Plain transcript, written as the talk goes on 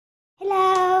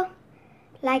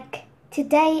like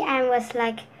today I was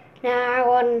like, no, I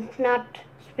will not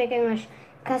speak English,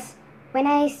 because when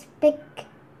I speak,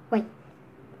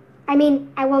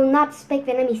 I will not speak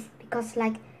Vietnamese, because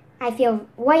like I feel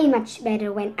way much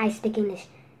better when I speak English.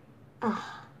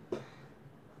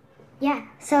 Yeah,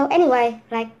 so anyway,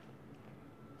 like,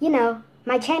 you know,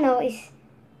 my channel is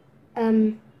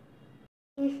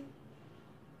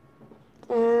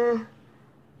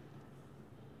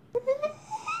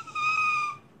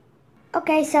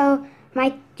okay, so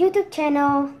my YouTube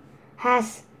channel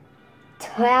has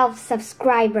 12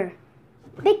 subscribers.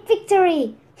 Big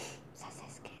victory!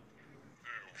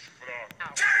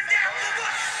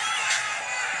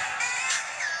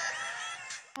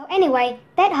 So anyway,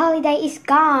 that holiday is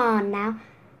gone now.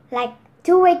 Like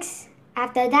 2 weeks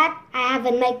after that, I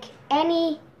haven't made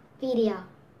any video.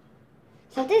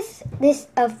 So this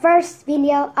a first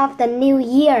video of the new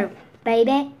year,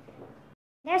 baby.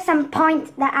 There's some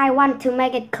point that I want to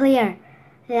make it clear.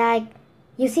 Like,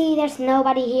 you see there's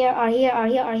nobody here or here or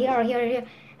here or here or here or here.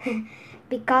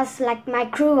 Because like my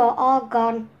crew are all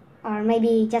gone, or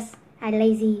maybe just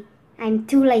I'm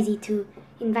too lazy to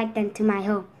invite them to my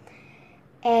home.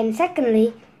 And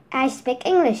secondly, I speak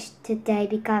English today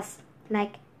because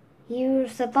like you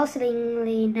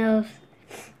supposedly know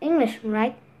English,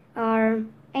 right? Or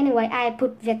anyway, I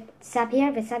put Vetsap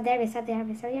here, Vetsap there, Vetsap there,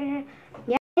 Vetsap here.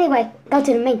 Yeah. Anyway, go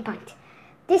to the main point.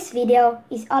 This video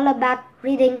is all about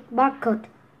reading barcode.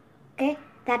 Okay,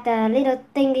 that little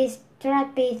thing is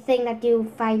therapy thing that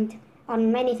you find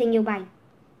on many things you buy,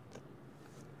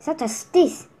 such as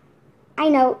this. I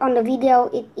know on the video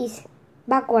it is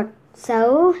backward,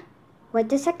 so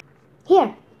wait a sec.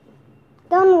 Here,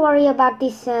 don't worry about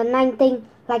this 9 thing.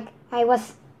 Like I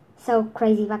was so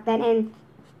crazy back then, and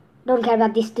don't care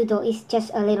about this doodle. It's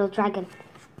just a little dragon,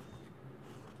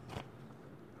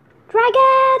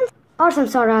 or some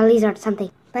sort of lizard something.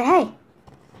 But hey,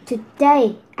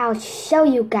 today I'll show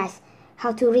you guys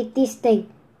how to read this thing,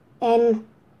 and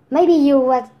maybe you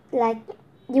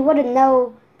wouldn't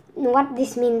know what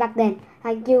this means back then.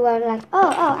 Like you were like,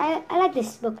 I like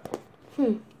this book.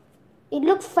 It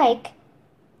looks fake,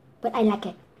 but I like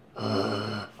it.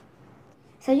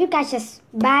 So you guys just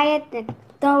buy it and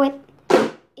throw it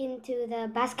into the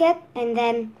basket, and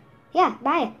then yeah,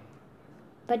 buy it.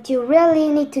 But you really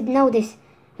need to know this.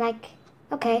 Like,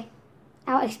 okay,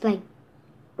 I'll explain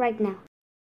right now.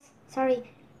 Sorry.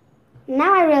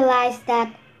 Now I realize that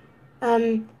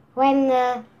wait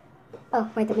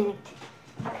a minute.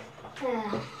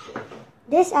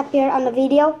 This up here on the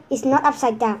video is not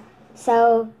upside down.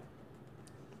 So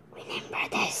remember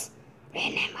this.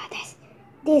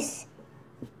 This.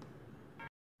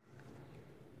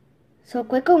 Số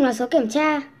cuối cùng là số kiểm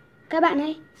tra. Các bạn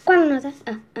hãy quăng nó ra.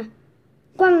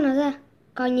 Quăng nó ra.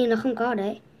 Coi như nó không có ở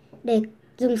đấy. Để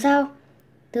dùng sau.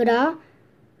 Từ đó,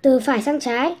 từ phải sang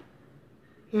trái.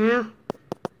 Nào.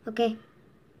 Ok.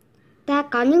 Ta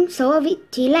có những số ở vị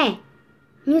trí lẻ.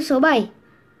 Như số 7.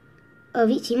 Ở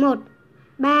vị trí 1.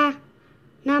 3,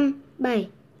 5, 7,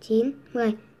 9,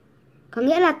 10. Có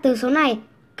nghĩa là từ số này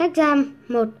cách ra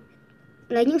 1.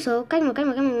 Lấy những số cách một.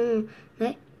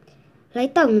 Đấy. Lấy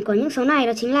tổng của những số này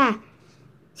đó chính là,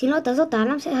 xin lỗi tớ dốt toán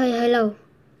lắm, sẽ hơi lâu.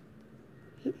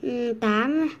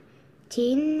 8,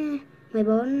 9,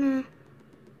 14,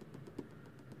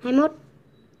 21.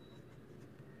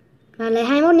 Và lấy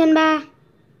 21 nhân 3.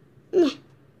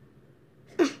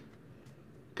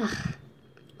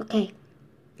 Ok.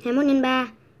 21 nhân 3.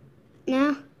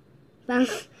 Nào. Bằng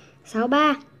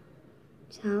 63.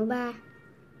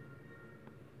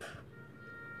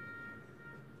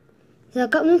 Giờ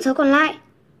cộng những số còn lại.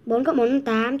 4 cộng 4 là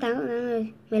 8, 8 cộng 8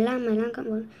 là 15 cộng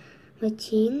 4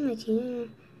 19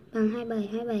 bằng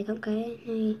 27 cộng cái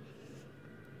này.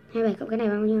 27 cộng cái này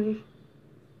bao nhiêu nhỉ?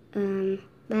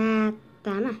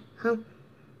 38 à? Không.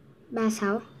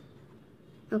 36.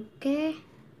 Ok,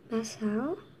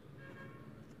 36.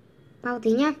 Bao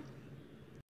tí nhá.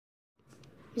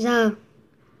 Giờ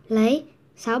lấy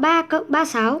 63 cộng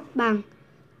 36 bằng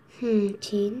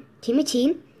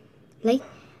 99.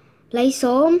 Lấy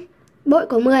số bội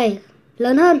của 10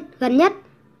 lớn hơn, gần nhất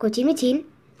của 99,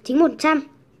 chính 100.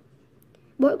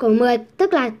 Bội của 10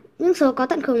 tức là những số có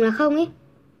tận cùng là 0 ấy.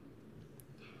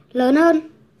 Lớn hơn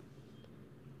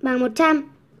bằng 100,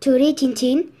 trừ đi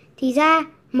 99 thì ra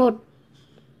 1.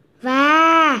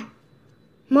 Và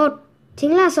 1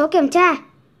 chính là số kiểm tra.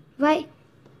 Vậy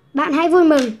bạn hãy vui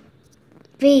mừng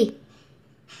vì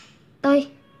tôi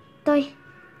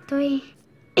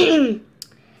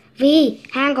vì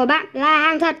hàng của bạn là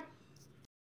hàng thật.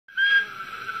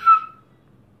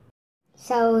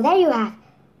 So there you have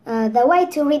the way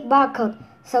to read barcode,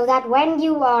 so that when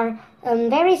you are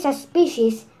very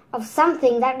suspicious of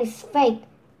something that is fake.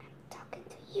 I'm talking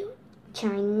to you,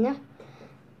 China.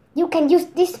 You can use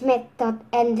this method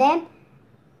and then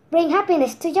bring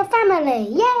happiness to your family.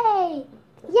 Yay!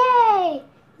 Yay!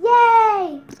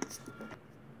 Yay!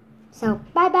 So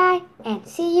bye bye and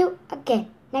see you again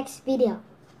next video.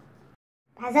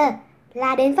 Và giờ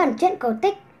là đến phần truyện cổ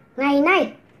tích ngày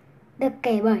nay, được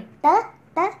kể bởi tớ.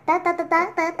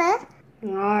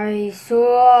 Ngày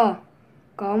xưa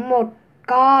có một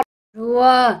con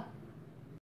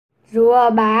rùa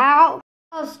báo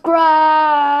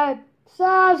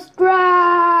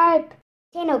subscribe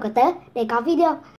channel của tớ để có video